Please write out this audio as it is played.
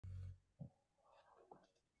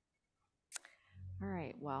All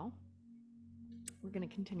right, well, we're going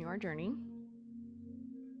to continue our journey.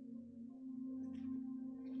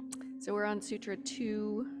 So we're on Sutra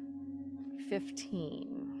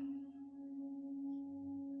 215.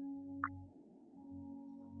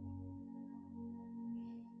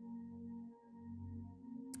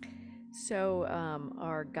 So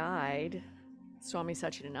our guide, Swami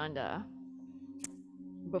Satchidananda,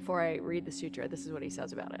 before I read the sutra, this is what he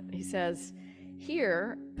says about it. He says,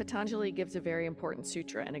 here, Patanjali gives a very important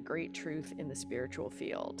sutra and a great truth in the spiritual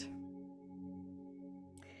field.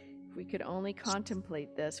 If we could only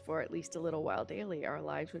contemplate this for at least a little while daily, our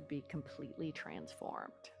lives would be completely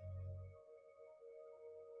transformed.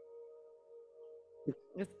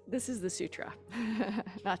 This is the sutra,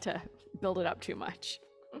 not to build it up too much.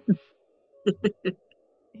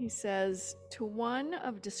 He says, to one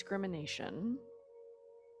of discrimination,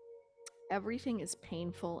 everything is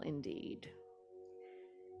painful indeed.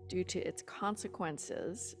 Due to its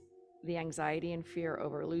consequences, the anxiety and fear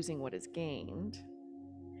over losing what is gained,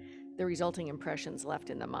 the resulting impressions left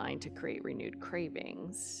in the mind to create renewed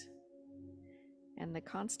cravings, and the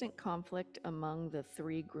constant conflict among the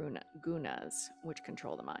three gunas which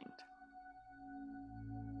control the mind.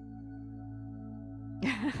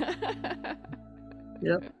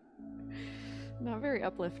 Yep. Not very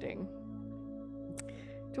uplifting.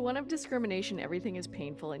 To one of discrimination, everything is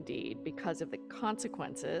painful indeed because of the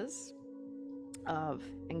consequences of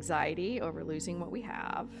anxiety over losing what we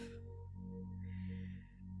have,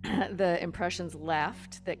 the impressions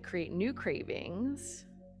left that create new cravings,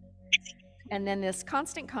 and then this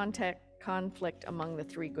constant conflict among the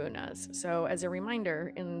three gunas. So as a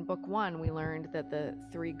reminder, in book 1, we learned that the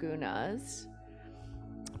three gunas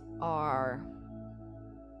are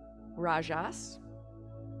rajas,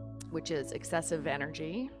 which is excessive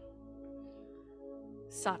energy,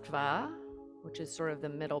 sattva, which is sort of the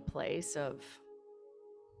middle place of,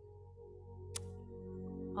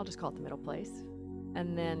 I'll just call it the middle place,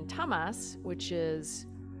 and then tamas, which is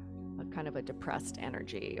a kind of a depressed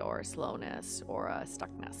energy or a slowness or a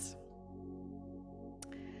stuckness.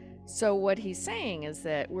 So what he's saying is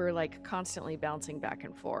that we're like constantly bouncing back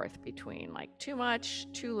and forth between like too much,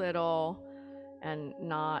 too little, and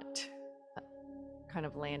not kind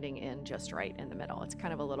of landing in just right in the middle. It's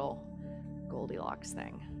kind of a little Goldilocks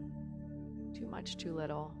thing. Too much, too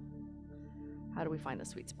little. How do we find the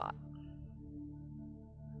sweet spot?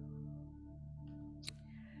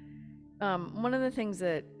 One of the things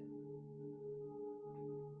that,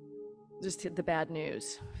 just the bad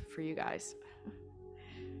news for you guys,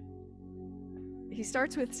 he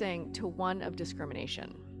starts with saying, to one of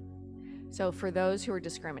discrimination. So for those who are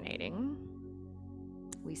discriminating,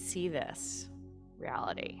 we see this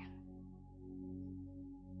reality.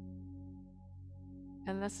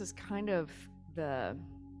 And this is kind of the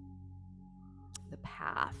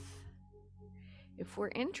path. If we're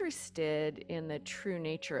interested in the true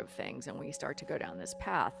nature of things and we start to go down this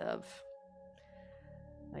path of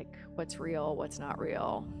like what's real, what's not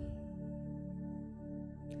real,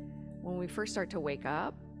 when we first start to wake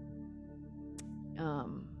up,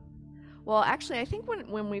 well, actually, I think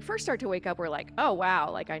when we first start to wake up, we're like, oh,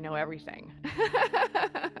 wow, like I know everything.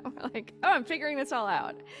 We're like, oh, I'm figuring this all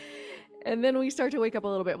out. And then we start to wake up a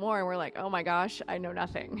little bit more and we're like, oh my gosh, I know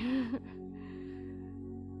nothing.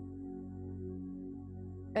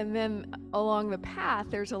 And then along the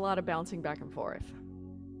path, there's a lot of bouncing back and forth.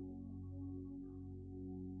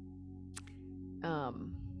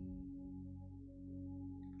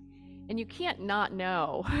 And you can't not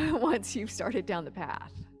know once you've started down the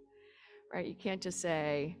path, right? You can't just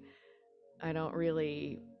say, I don't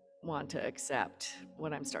really want to accept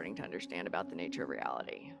what I'm starting to understand about the nature of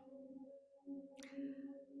reality.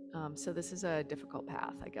 So this is a difficult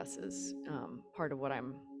path, I guess, is part of what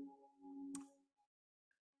I'm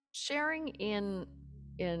sharing in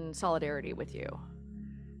solidarity with you.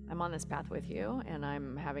 I'm on this path with you, and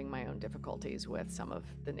I'm having my own difficulties with some of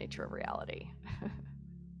the nature of reality.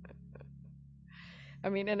 I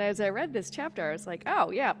mean, and as I read this chapter, I was like, oh,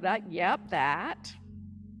 yeah, that.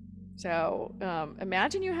 So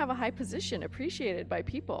imagine you have a high position appreciated by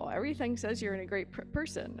people. Everything says you're a great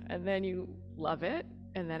person, and then you love it,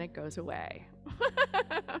 and then it goes away.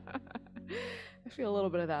 I feel a little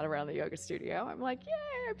bit of that around the yoga studio. I'm like,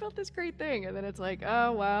 yay, I built this great thing. And then it's like,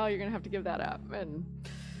 oh, wow, you're going to have to give that up and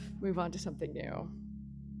move on to something new.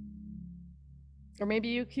 Or maybe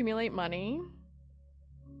you accumulate money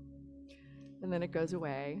and then it goes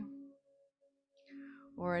away.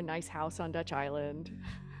 Or a nice house on Dutch Island.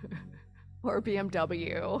 Or a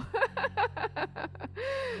BMW.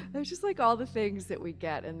 There's just like all the things that we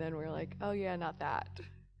get, and then we're like, oh yeah, not that.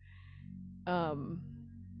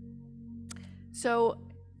 So,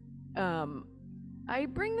 I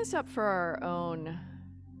bring this up for our own,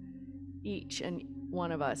 each and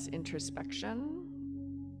one of us, introspection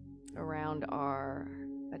around our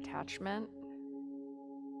attachment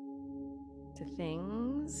to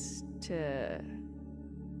things, to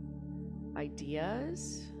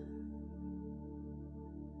ideas,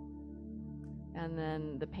 and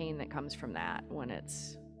then the pain that comes from that when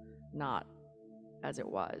it's not as it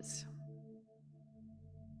was.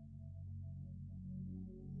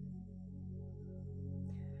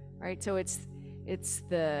 Right? So it's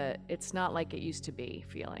not like it used to be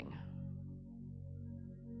feeling.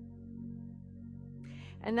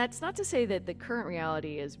 And that's not to say that the current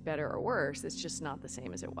reality is better or worse, it's just not the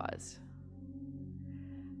same as it was.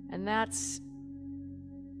 And that's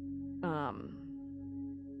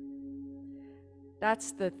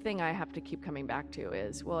the thing I have to keep coming back to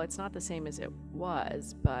is, well, it's not the same as it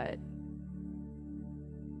was, but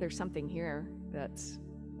there's something here that's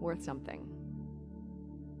worth something.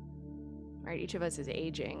 Right? Each of us is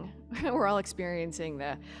aging. We're all experiencing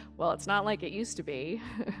well, it's not like it used to be.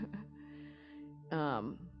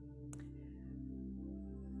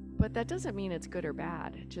 But that doesn't mean it's good or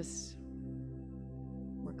bad. It just,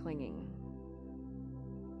 we're clinging.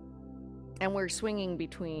 And we're swinging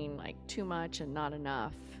between like too much and not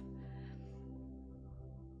enough.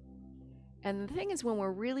 And the thing is, when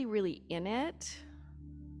we're really, really in it,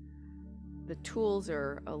 the tools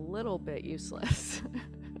are a little bit useless.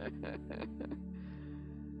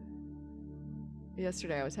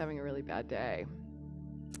 Yesterday I was having a really bad day.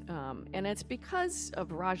 And it's because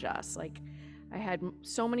of Rajas. Like, I had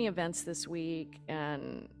so many events this week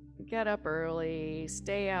and get up early,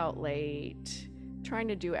 stay out late, trying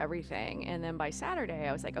to do everything. And then by Saturday,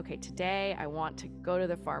 I was like, okay, today I want to go to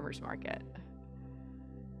the farmer's market.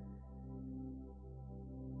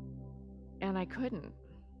 And I couldn't.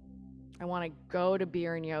 I want to go to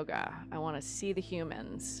beer and yoga. I want to see the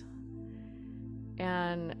humans.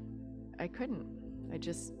 And I couldn't. I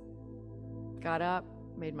just got up,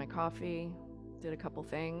 made my coffee, did a couple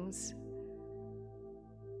things,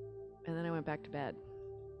 and then I went back to bed.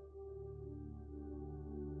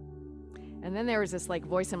 And then there was this like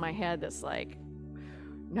voice in my head that's like,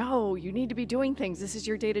 no, you need to be doing things. This is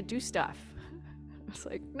your day to do stuff. I was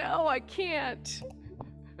like, no, I can't.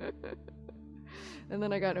 And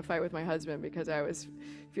then I got in a fight with my husband because I was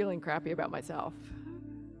feeling crappy about myself.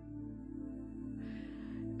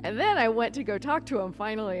 And then I went to go talk to him.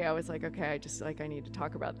 Finally, I was like, okay, I need to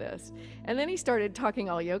talk about this. And then he started talking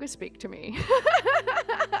all yoga speak to me.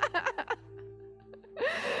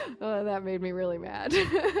 Oh, that made me really mad.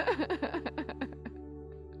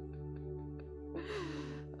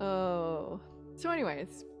 Oh. So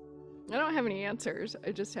anyways, I don't have any answers.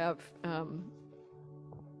 I just have,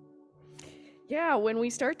 when we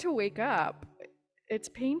start to wake up, it's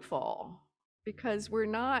painful because we're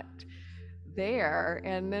not there,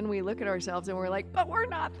 and then we look at ourselves and we're like, but we're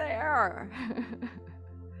not there.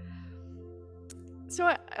 So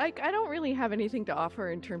I don't really have anything to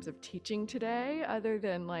offer in terms of teaching today other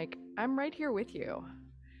than like, I'm right here with you.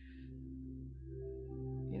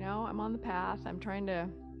 You know, I'm on the path. I'm trying to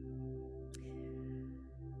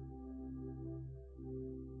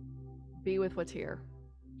be with what's here,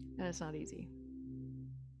 and it's not easy.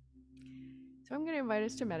 So I'm going to invite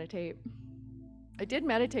us to meditate. I did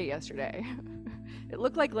meditate yesterday. It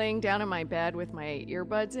looked like laying down in my bed with my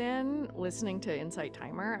earbuds in, listening to Insight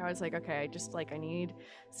Timer. I was like, okay, I need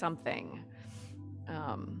something.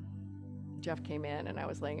 Jeff came in and I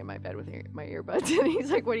was laying in my bed with my earbuds and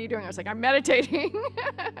he's like, what are you doing? I was like, I'm meditating.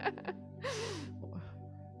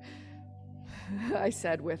 I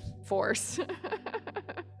said with force.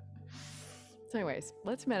 So anyways,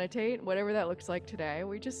 let's meditate, whatever that looks like today.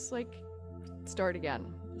 We just like start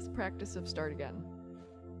again. This practice of start again.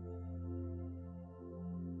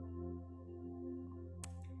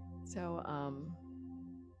 So,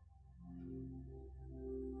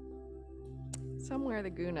 somewhere the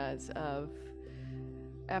gunas of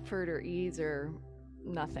effort or ease or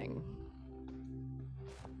nothing.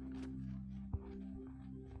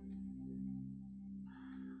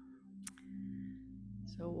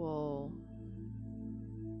 So we'll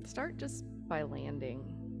start just by landing.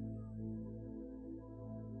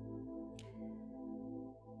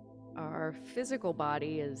 Our physical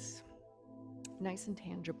body is nice and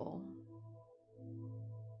tangible.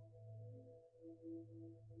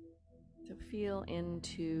 So feel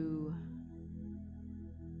into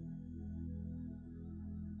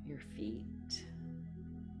your feet,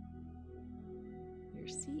 your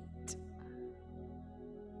seat.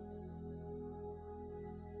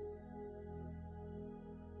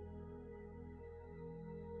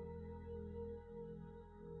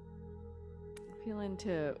 Feel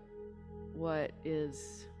into what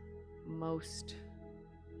is most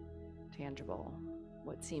tangible,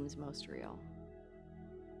 what seems most real.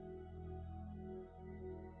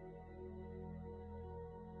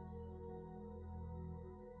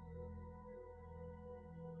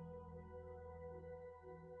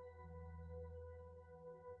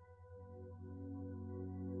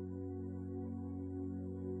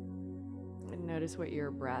 And notice what your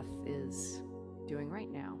breath is doing right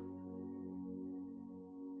now.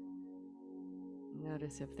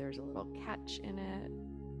 Notice if there's a little catch in it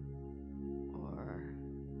or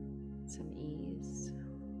some ease.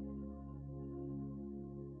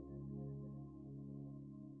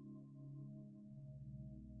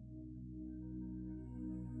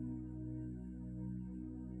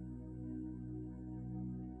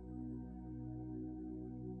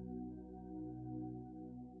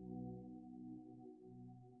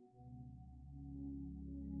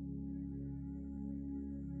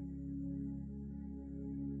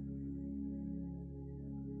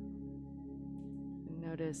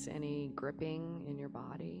 Notice any gripping in your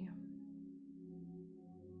body.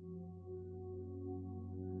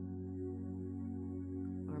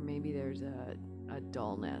 Or maybe there's a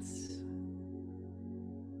dullness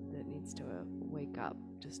that needs to wake up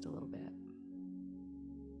just a little bit.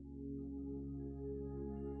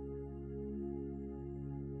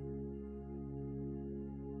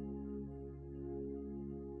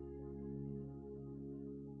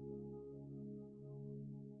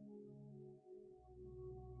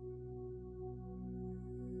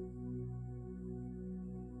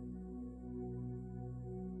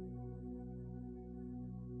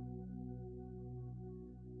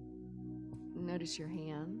 Notice your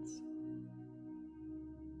hands,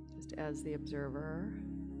 just as the observer.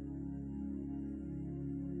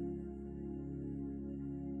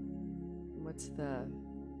 What's the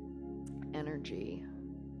energy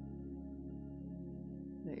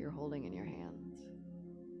that you're holding in your hands?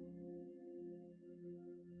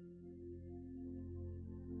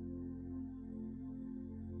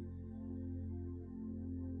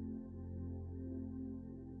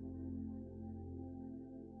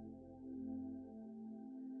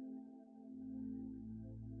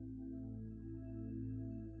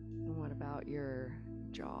 And what about your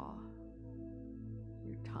jaw,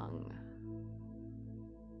 your tongue?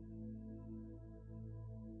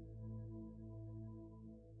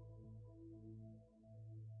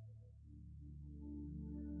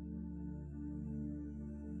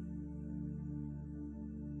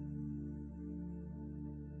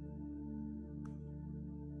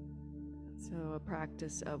 So a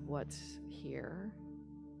practice of what's here.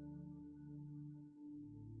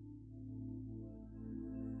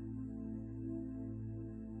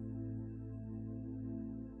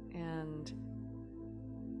 And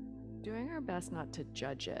doing our best not to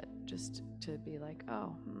judge it, just to be like,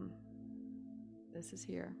 oh, this is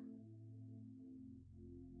here.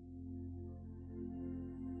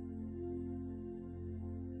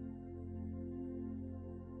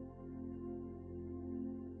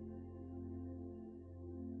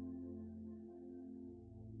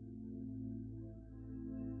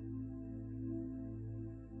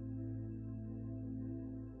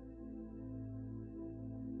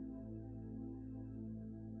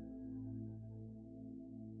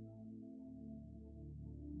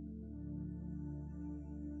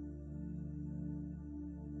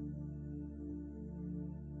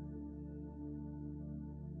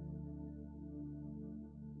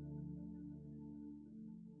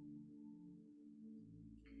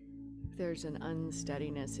 If there's an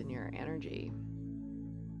unsteadiness in your energy,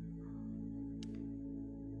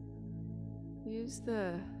 use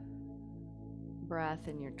the breath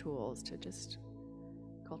and your tools to just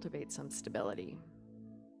cultivate some stability.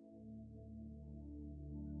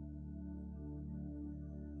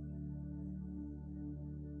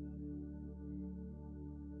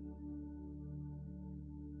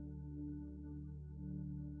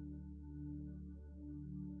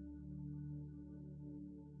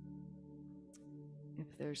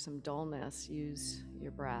 If there's some dullness, use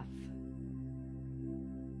your breath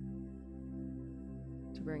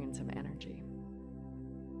to bring in some energy.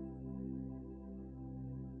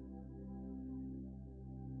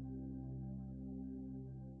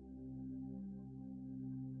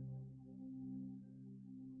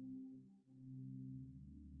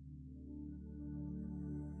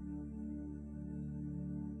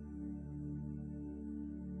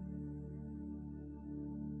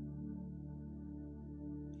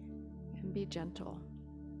 And be gentle.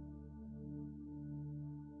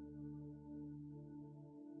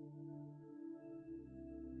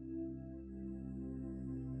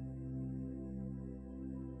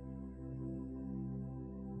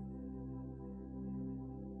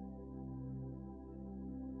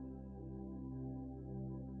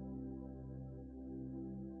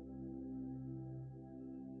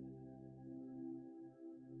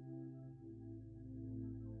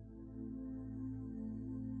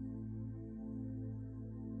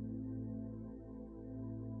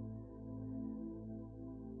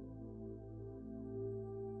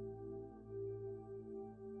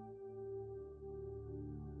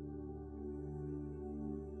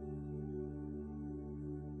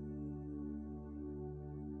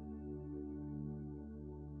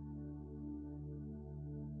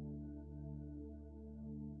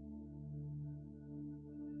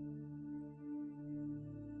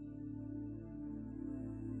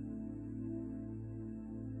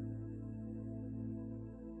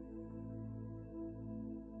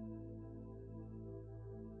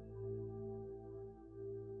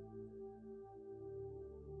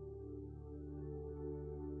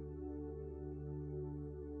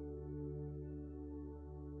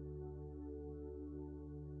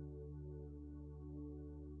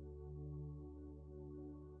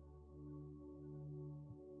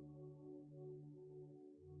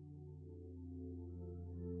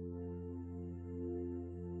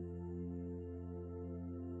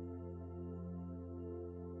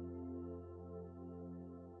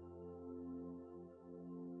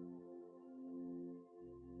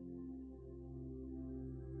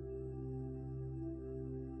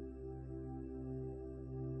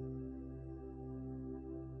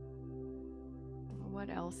 What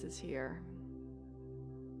else is here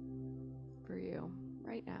for you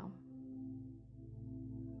right now?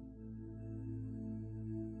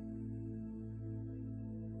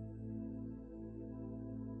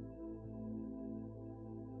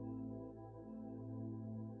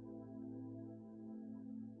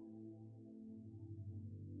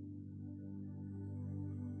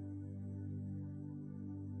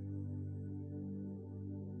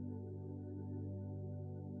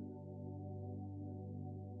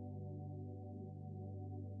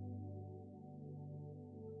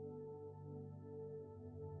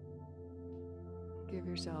 Give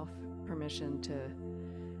yourself permission to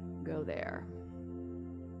go there.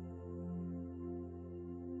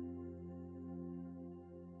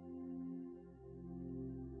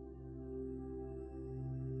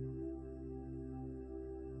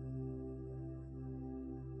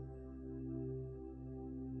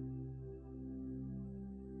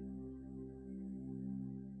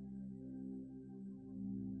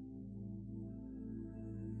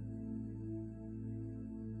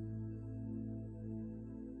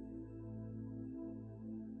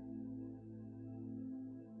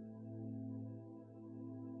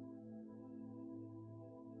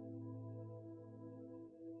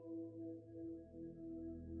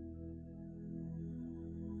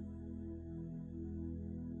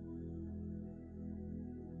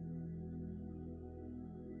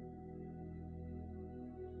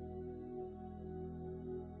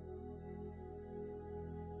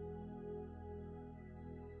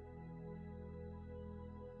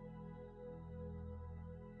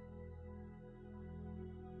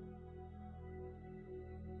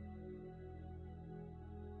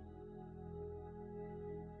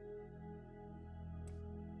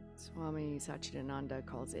 Swami Satchidananda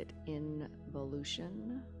calls it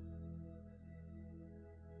involution,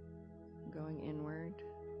 going inward.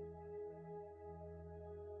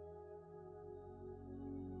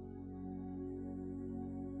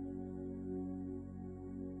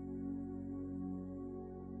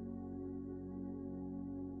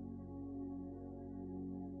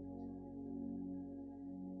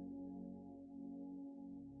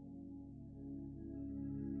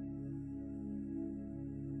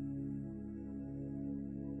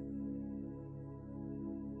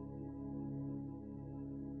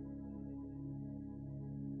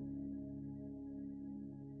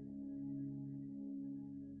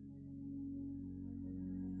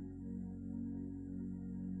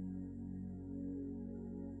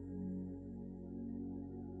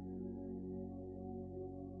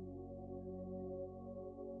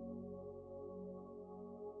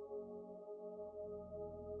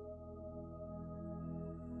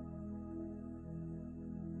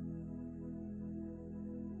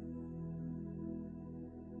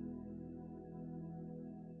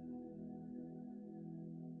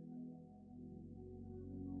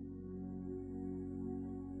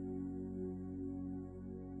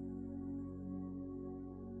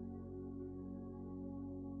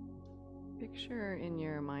 Picture in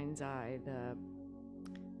your mind's eye the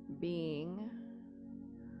being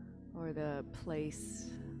or the place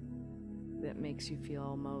that makes you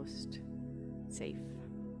feel most safe.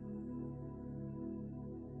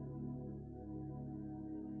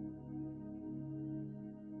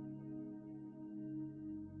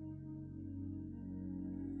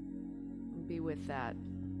 Be with that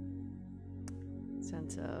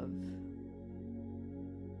sense of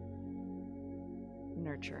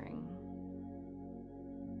nurturing.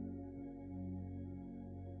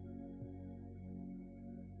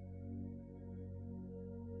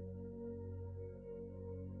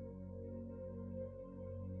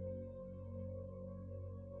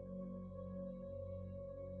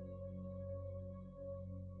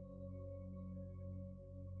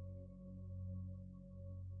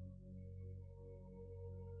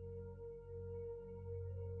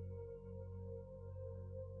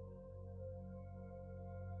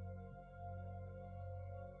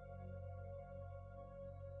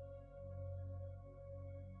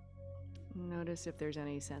 Notice if there's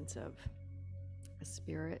any sense of a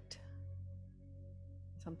spirit,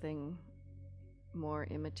 something more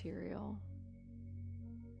immaterial.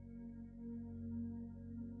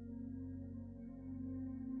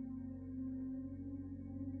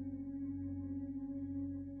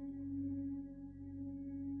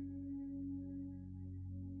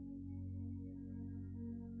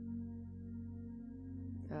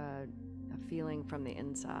 A feeling from the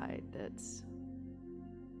inside that's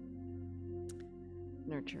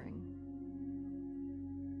nurturing.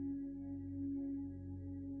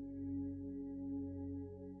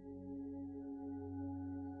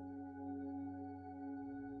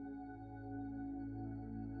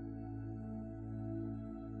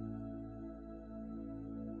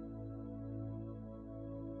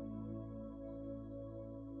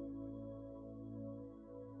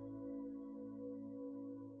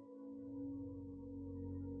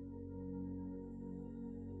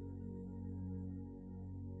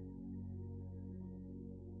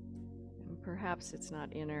 perhaps it's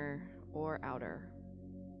not inner or outer.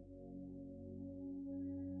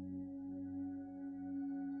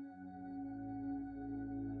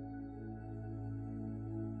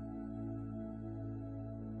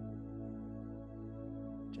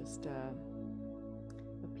 Just a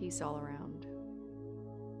peace all around.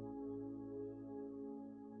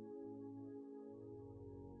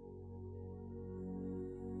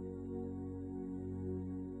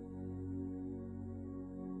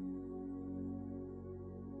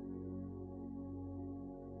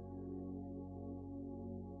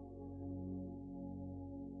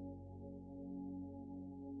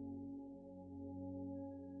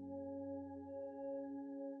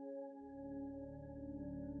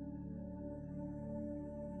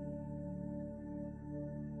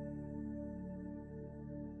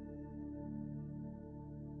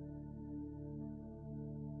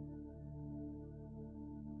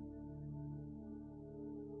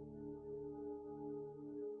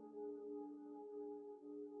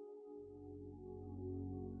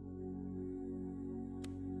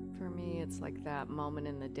 For me, it's like that moment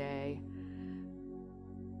in the day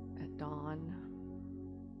at dawn.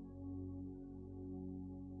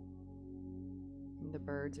 The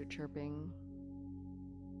birds are chirping.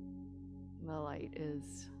 The light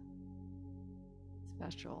is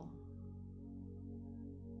special.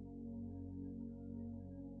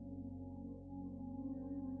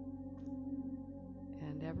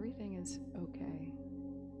 And everything is okay.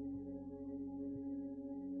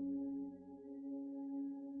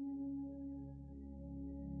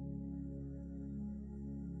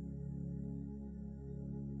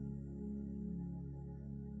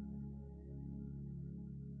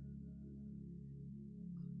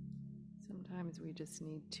 Sometimes we just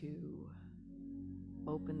need to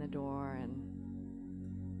open the door and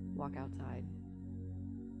walk outside.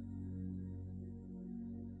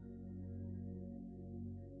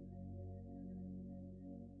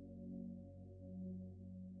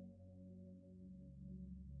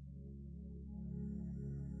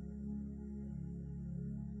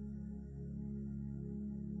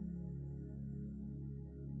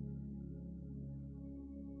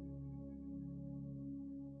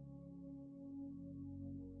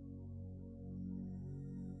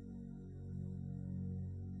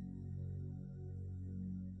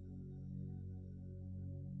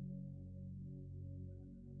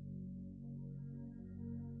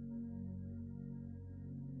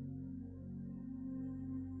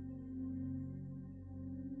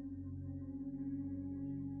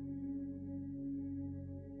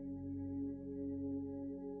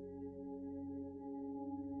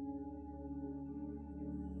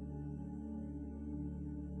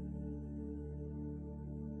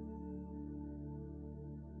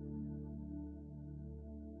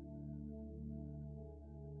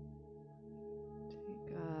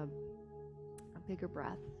 Take a bigger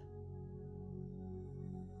breath.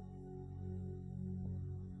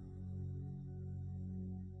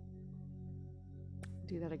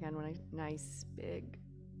 Do that again when a nice big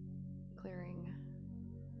clearing.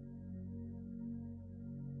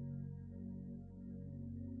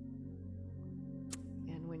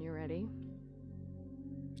 And when you're ready,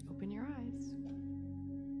 open your eyes.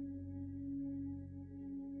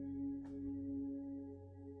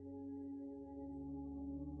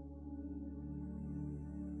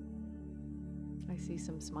 I see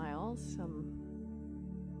some smiles, some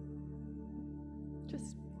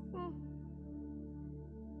just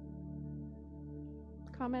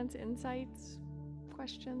comments, insights,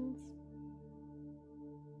 questions.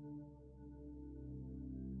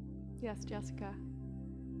 Yes, Jessica.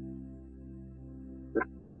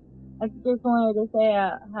 I just wanted to say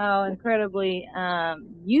how incredibly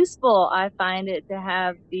useful I find it to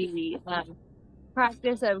have the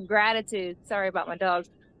practice of gratitude. Sorry about my dogs.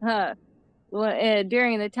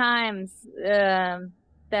 During the times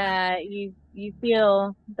that you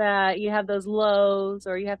feel that you have those lows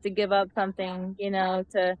or you have to give up something,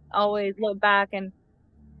 to always look back and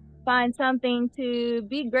find something to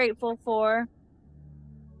be grateful for.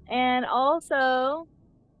 And also,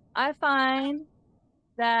 I find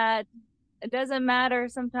that it doesn't matter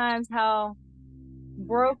sometimes how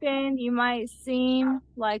broken you might seem,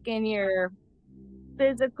 like in your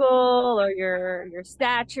physical or your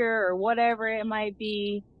stature or whatever it might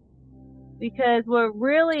be, because what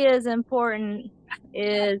really is important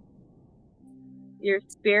is your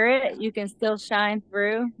spirit. You can still shine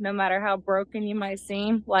through no matter how broken you might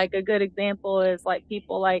seem. Like a good example is like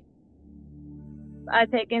people like, I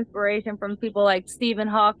take inspiration from people like Stephen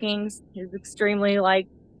Hawking, who's extremely like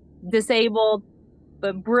disabled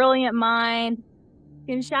but brilliant mind,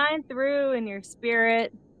 can shine through in your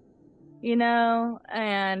spirit you know,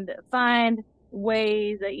 and find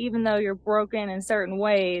ways that even though you're broken in certain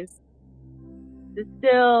ways, to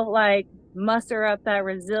still like muster up that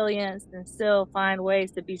resilience and still find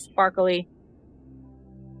ways to be sparkly,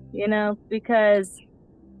 you know, because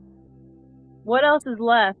what else is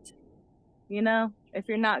left, you know, if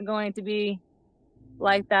you're not going to be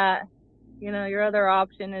like that? You know, your other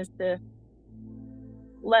option is to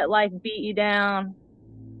let life beat you down,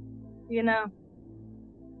 you know.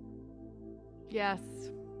 Yes.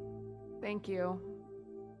 Thank you.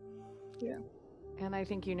 Yeah. And I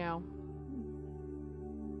think you know.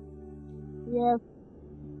 Yes.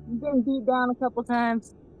 You've been beat down a couple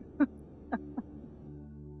times.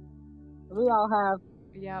 We all have.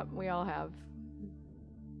 Yeah, we all have.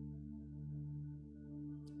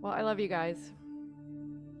 Well, I love you guys.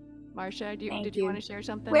 Marcia, did you want to share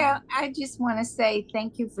something? Well, I just want to say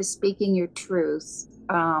thank you for speaking your truth.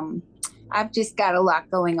 I've just got a lot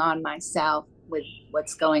going on myself with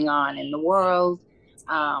what's going on in the world.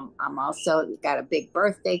 I'm also got a big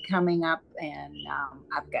birthday coming up, and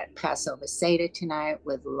I've got Passover Seder tonight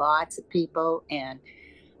with lots of people.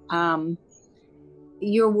 And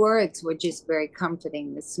your words were just very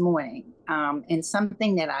comforting this morning. And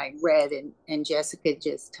something that I read, and Jessica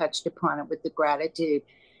just touched upon it with the gratitude.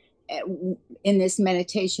 In this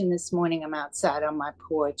meditation this morning, I'm outside on my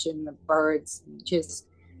porch and the birds, just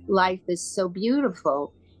life is so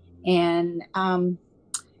beautiful. And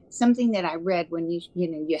something that I read, when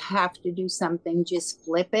you have to do something, just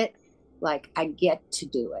flip it, like I get to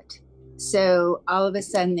do it. So all of a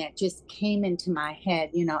sudden that just came into my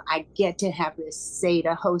head, I get to have this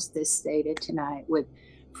Seder, host this Seder tonight with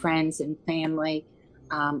friends and family.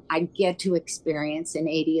 I get to experience an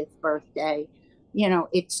 80th birthday.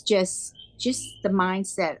 It's just the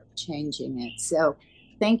mindset of changing it. So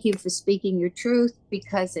thank you for speaking your truth,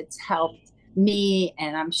 because it's helped me,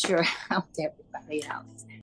 and I'm sure helped everybody else.